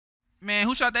Man,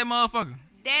 who shot that motherfucker?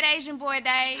 That Asian boy,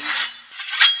 Dave.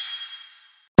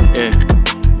 Yeah.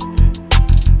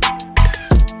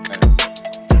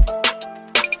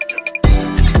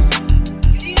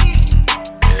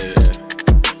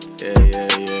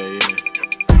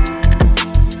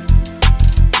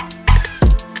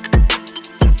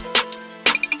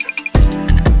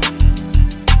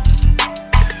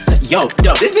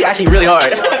 Yo, this beat actually really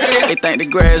hard. They think the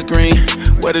grass green,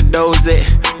 where the dough's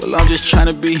at. Well, I'm just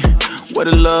tryna be where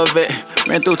the love at.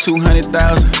 Ran through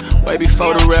 200,000, way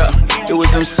before the rap. It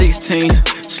was them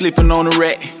 16s, sleeping on the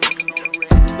rack.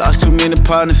 Lost too many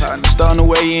partners, starting to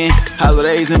weigh in.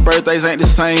 Holidays and birthdays ain't the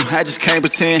same, I just can't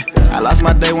pretend. I lost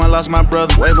my day one, lost my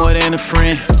brother, way more than a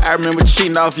friend. I remember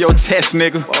cheating off your test,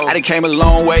 nigga. I done came a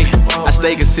long way. I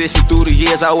stayed consistent through the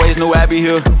years, I always knew I'd be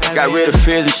here. Got rid of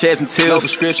fears and shed some tears. No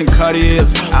prescription Cartiers,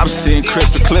 I'm seeing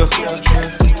crystal clear.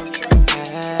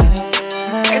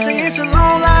 They say it's a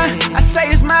long line, I say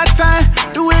it's my time.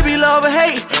 Do it be love or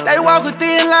hate? They walk a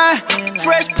thin line.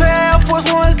 Fresh pair of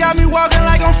Force Ones got me walking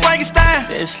like I'm Frankenstein.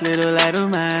 This little light of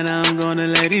mine, I'm gonna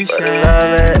let it shine.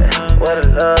 Where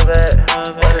the love at?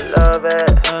 Where the love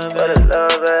at? Where the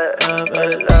love at?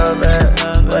 Where the love at?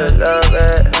 Where the love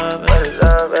at? Where the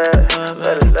love at?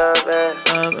 Where the love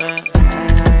at?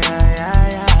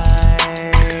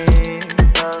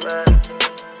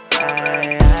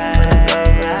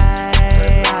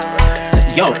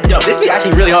 Yo, this beat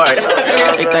actually really hard.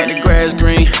 They think the grass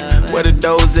green, where the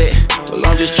dough's at. Well,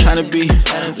 I'm just tryna be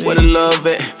where the love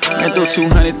at. Ran through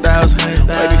 200,000,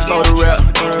 way before the rap.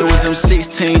 It was them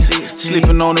 16s,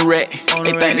 sleeping on the rack.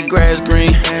 They think the grass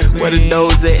green, where the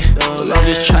dough's at. Well, I'm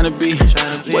just tryna be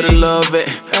where the love at.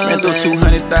 Ran through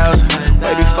 200,000,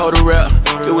 way before the rap.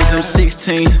 It was them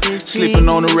 16s, sleeping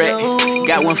on the rack.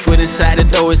 Got one foot inside the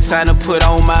door, it's time to put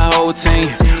on my whole team.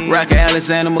 Rockin'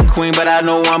 Alexander McQueen, but I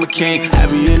know I'm a king. I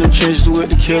be in them trenches with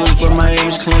the killers, but my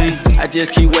aim's clean. I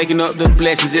just keep waking up the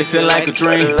blessings, it feel like a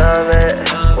dream. Where the love at?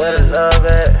 Where the love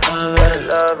at? Where the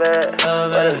love at?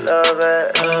 Where the love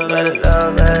at? Where the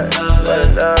love at?